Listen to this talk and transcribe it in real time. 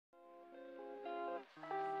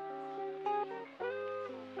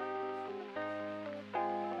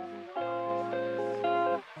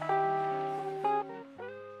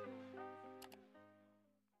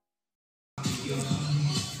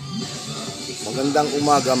Magandang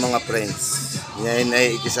umaga mga friends. Ngayon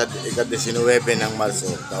ay ika-19 ng Marso,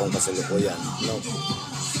 taong kasalukuyan. No?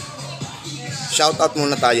 Shoutout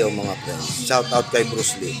muna tayo mga friends. Shoutout kay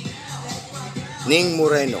Bruce Lee, Ning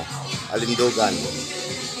Moreno, Alindugan,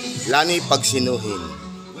 Lani Pagsinuhin,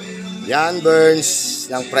 Yan Burns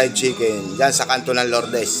ng Fried Chicken, yan sa kanto ng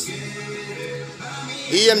Lourdes,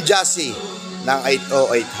 EM Jassy ng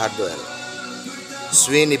 808 Hardware,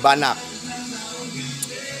 Sweeney Banak,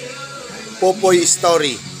 Popoy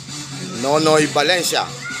Story, Nonoy Valencia,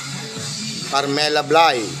 Carmela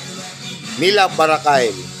Blay, Mila Baracay,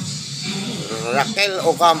 Raquel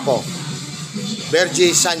Ocampo,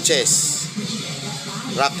 Bergie Sanchez,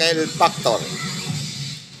 Raquel Pactor.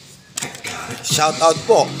 Shoutout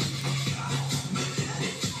po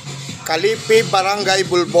Kalipi Barangay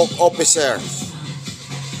Bolbok Officers,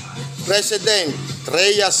 President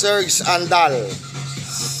Treya Sergs Andal,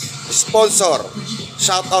 sponsor.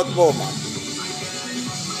 Shoutout po ma'am.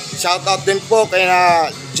 Shoutout din po kay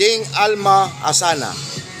na Jing Alma Asana,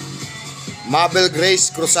 Mabel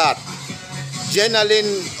Grace Cruzat,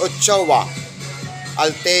 Jenaline Ochoa,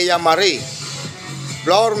 Altea Marie,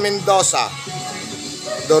 Flor Mendoza,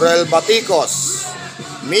 Dorel Baticos,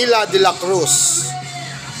 Mila de la Cruz,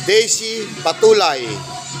 Daisy Patulay,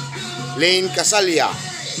 Lane Casalia,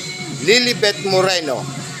 Lilibet Moreno,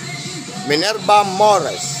 Minerva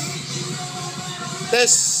Mores,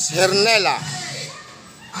 Tess Hernela,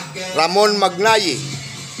 Ramon Magnayi,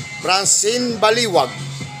 Francine Baliwag,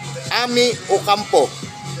 Ami Ocampo,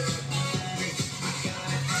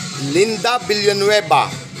 Linda Villanueva,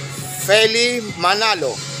 Feli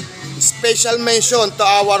Manalo. Special mention to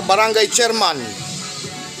our barangay chairman,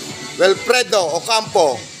 Wilfredo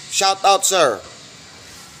Ocampo. Shout out sir.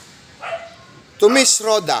 To Miss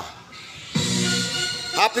Roda,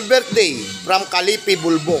 happy birthday from Kalipi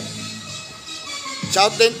Bolbok.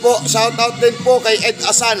 Shout out din po kay Ed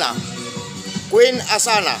Asana, Queen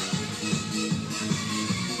Asana.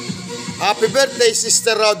 Happy birthday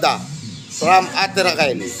Sister Roda from Ate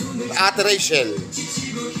Rachel.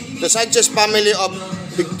 The Sanchez family of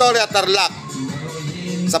Victoria Tarlac.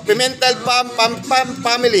 Sa Pimentel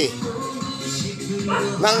family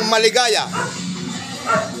ng Maligaya,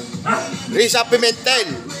 Risa Pimentel,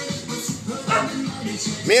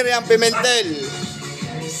 Miriam Pimentel,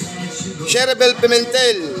 Sherebel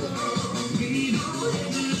Pimentel,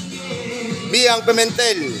 Biang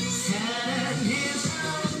Pimentel,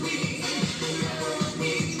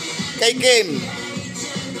 kay Kim,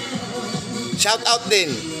 shout out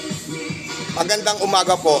din. Magandang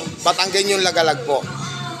umaga po, Batangas yung lagalag po.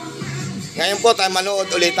 Ngayon po tayo manood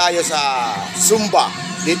ulit tayo sa ZUMBA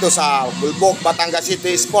dito sa Bolbok, Batangas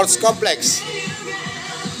City Sports Complex.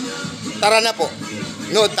 Tara na po,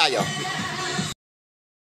 nood tayo.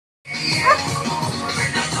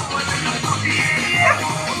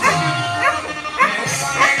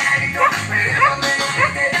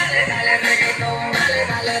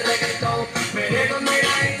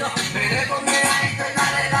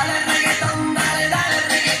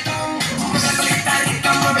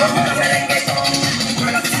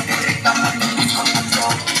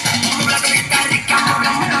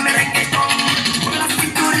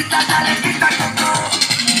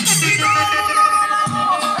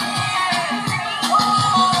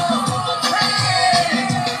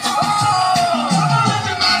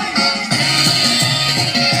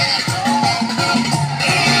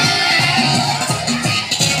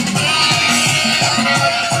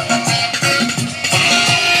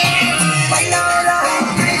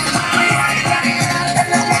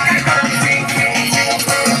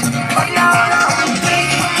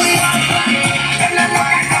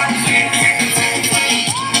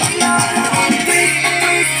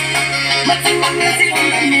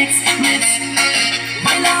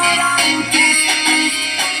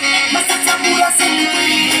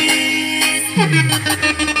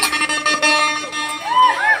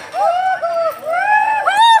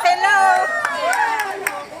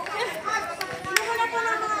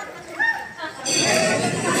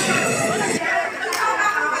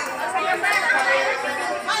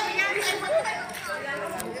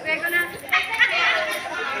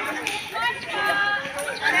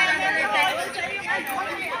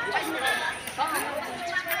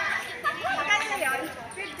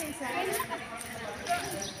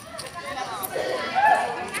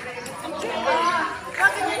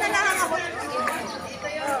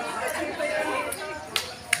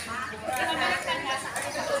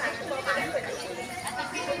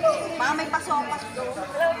 May pasopas doon.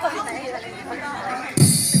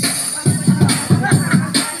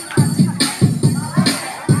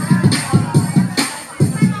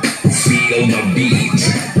 Feel the beat.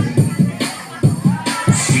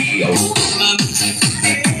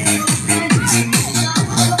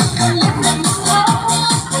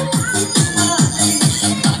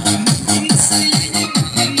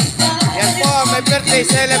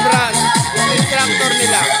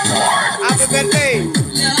 nila. Happy birthday,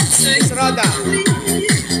 Miss Roda.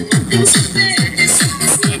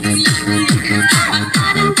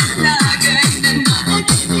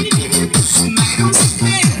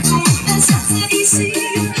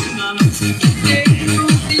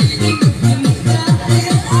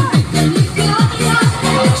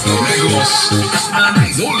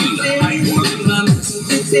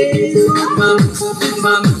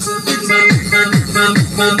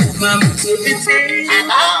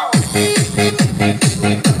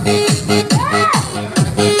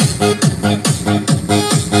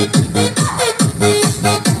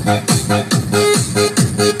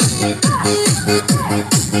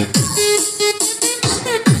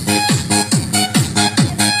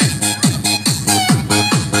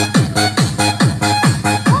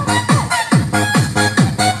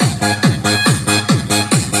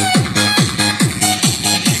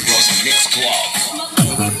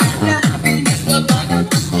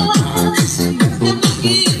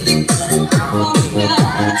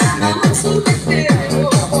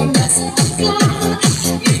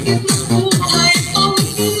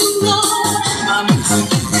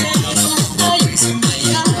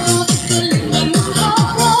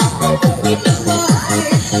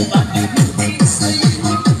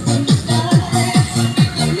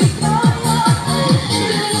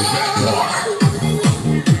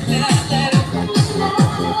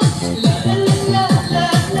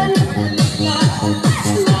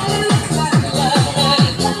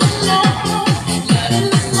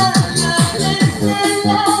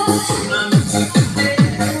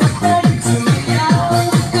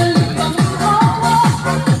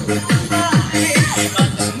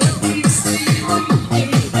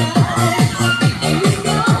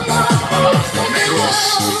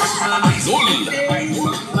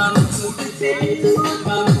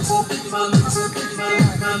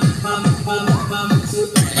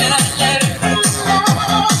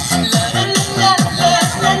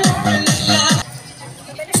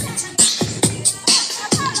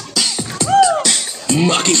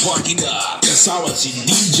 Maki-Party na kasama si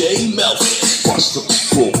DJ Melvin. Basta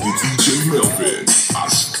po ni DJ Melvin.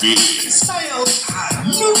 Astig. Sayaw at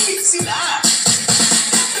lupit sila.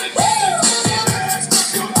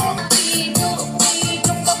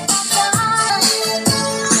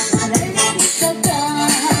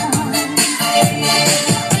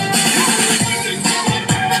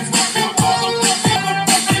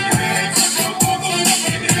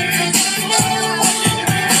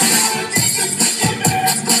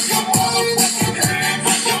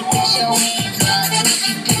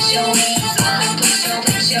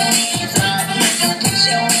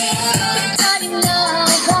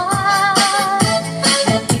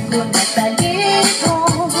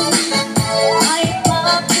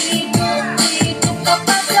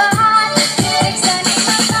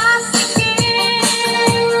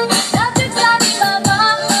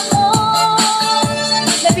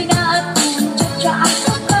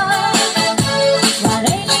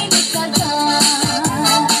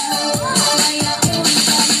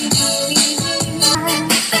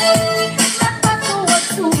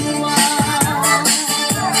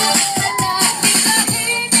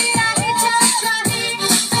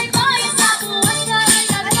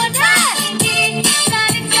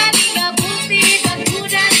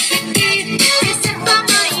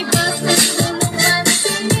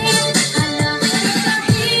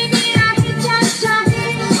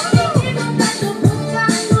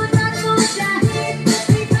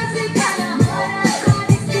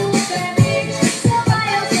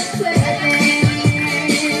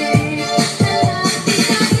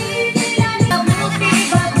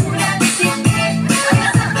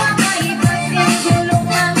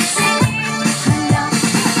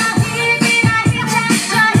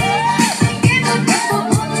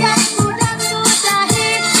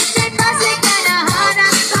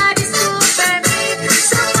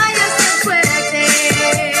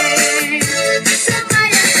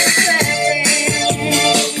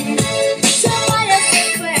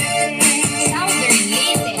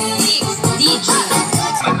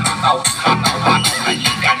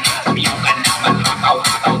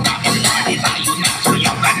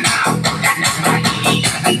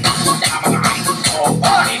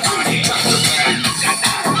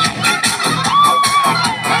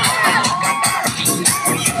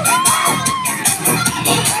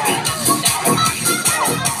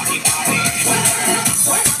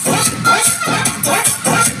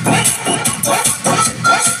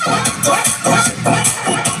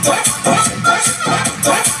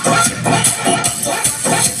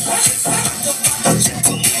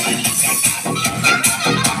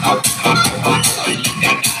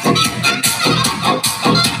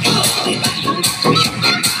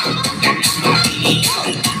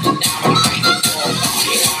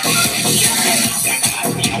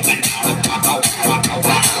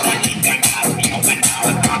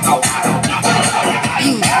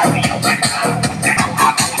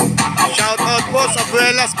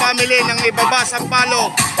 Buelas family ng Ibaba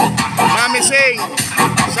Sampaloc. Mami Sing,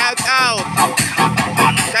 shout out.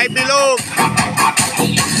 Kay Bilog,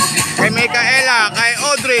 kay Micaela, kay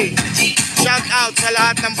Audrey, shout out sa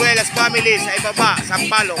lahat ng Buelas family sa Ibaba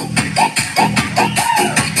Sampaloc.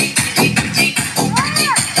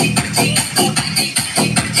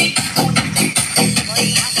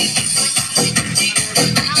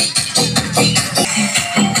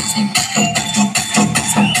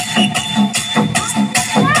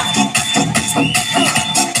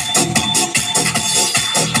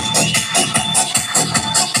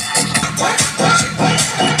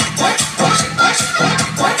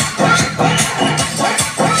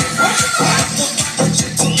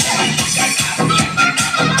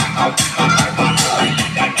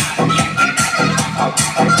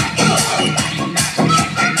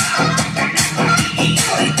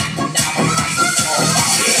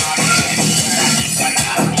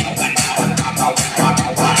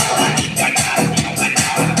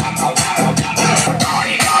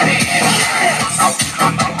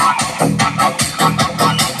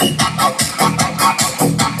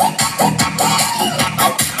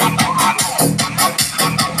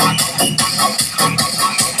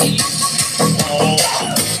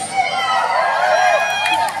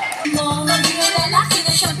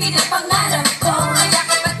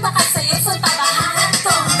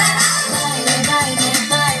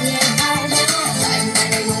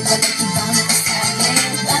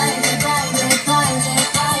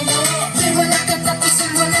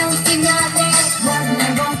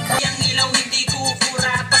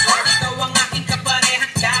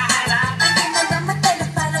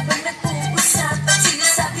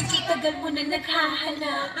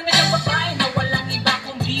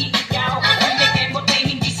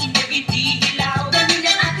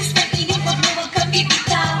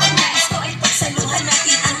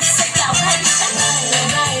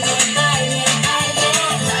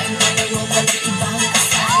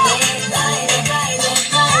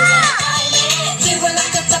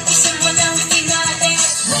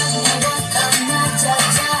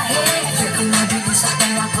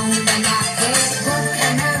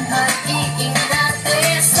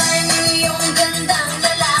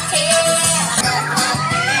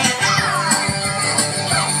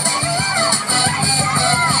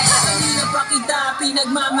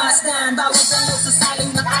 Pinagmamasdan, bawat ano sa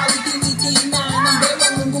saling nakawit tinitingnan. Ang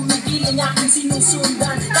bewang mong gumigiling aking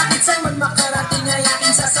sinusundan. Kahit saan man makarating ay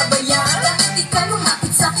aking sasabayan. Bakit di ka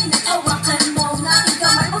lumapit sa'kin at hawakan mo? Aking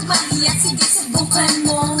kamay huwag mahiya, sige subukan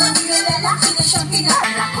mo. Ang lalaki na siyang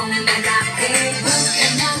pinapala kong lalaki.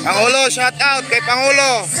 Pangulo, shout out kay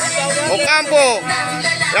Pangulo Ocampo.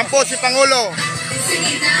 Yan po si Pangulo.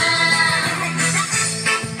 Sige na.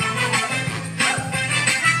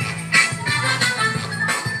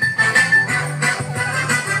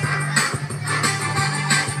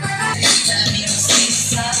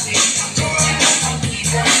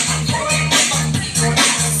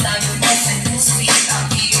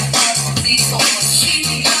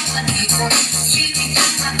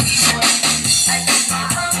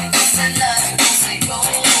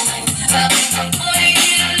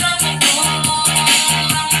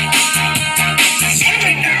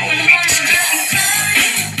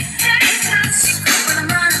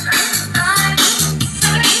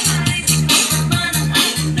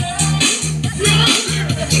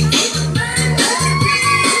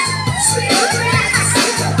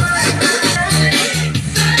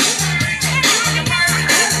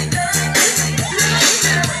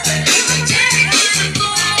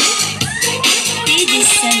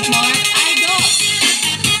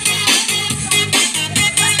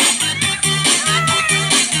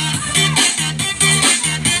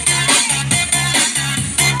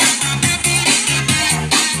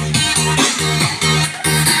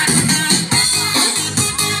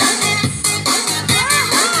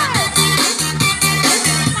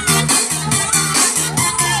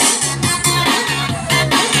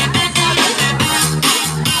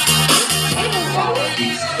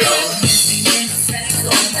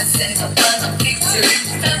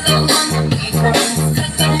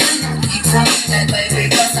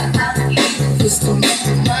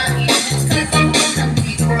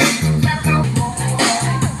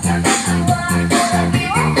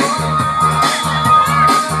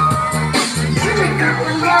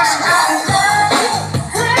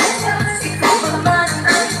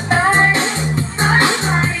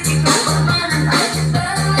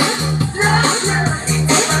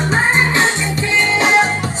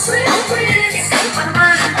 Sweet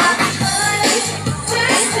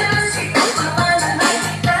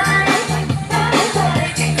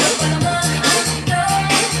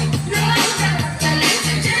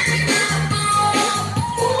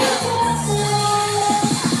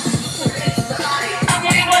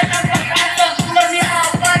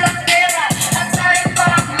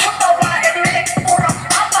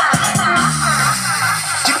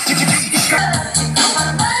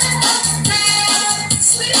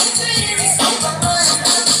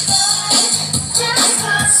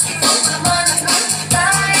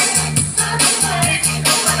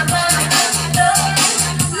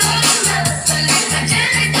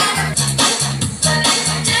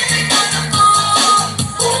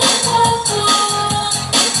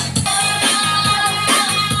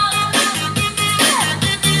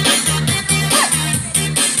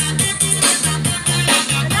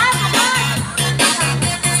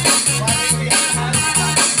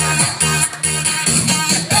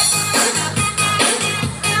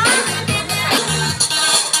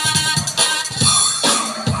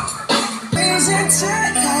reason to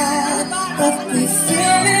hide what we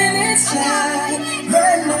feeling inside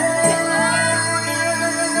right now.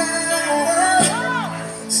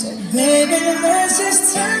 So baby, let's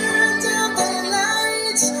just turn down the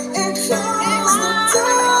lights and close the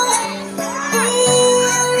door. Ooh,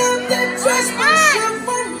 I love that dress, but you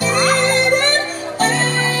won't need it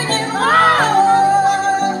anymore.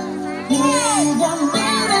 You won't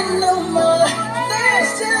need it no more. Let's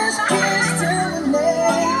just kiss till we're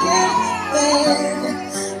naked, baby.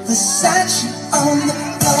 Versace on the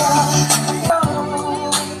floor.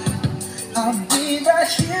 I'll be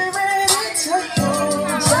right here ready to hold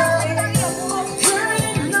you. Girl,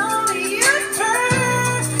 you know you're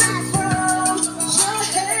perfect from your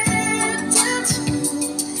head down to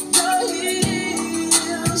your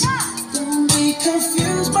heels. Don't be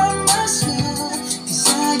confused by my smile, 'cause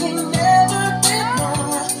I ain't never been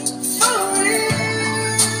more for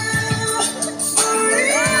real, for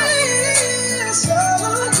real. So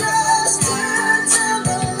just turn down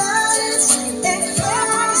the lights and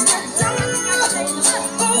close the door.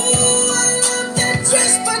 Oh, I love that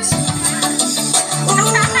dress, but ooh,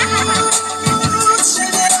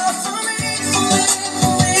 take it off for me, for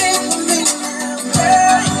me now,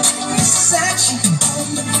 girl. Versace on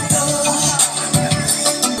the floor.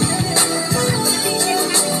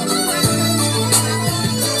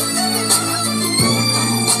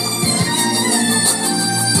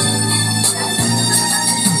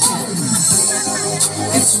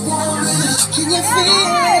 It's warming up, can you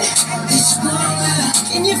feel it? It's warming up,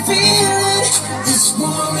 can you feel it? It's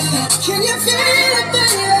warming up, can you feel it,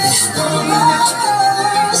 baby? It's warming up.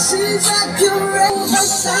 Oh, she's like you're ready for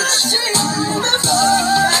Versace on the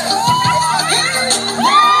floor.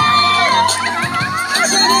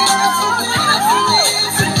 Take it off for me,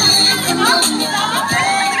 for me, for me, for me.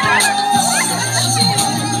 Versace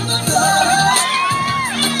on the floor.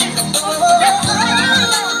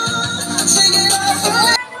 Take it off for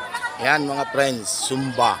me. Yan mga friends,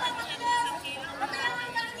 Zumba.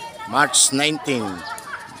 March 19.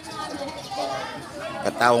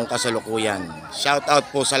 Kataong kasalukuyan. Shout out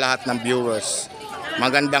po sa lahat ng viewers.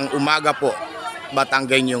 Magandang umaga po,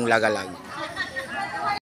 Batanggenyong Lagalag.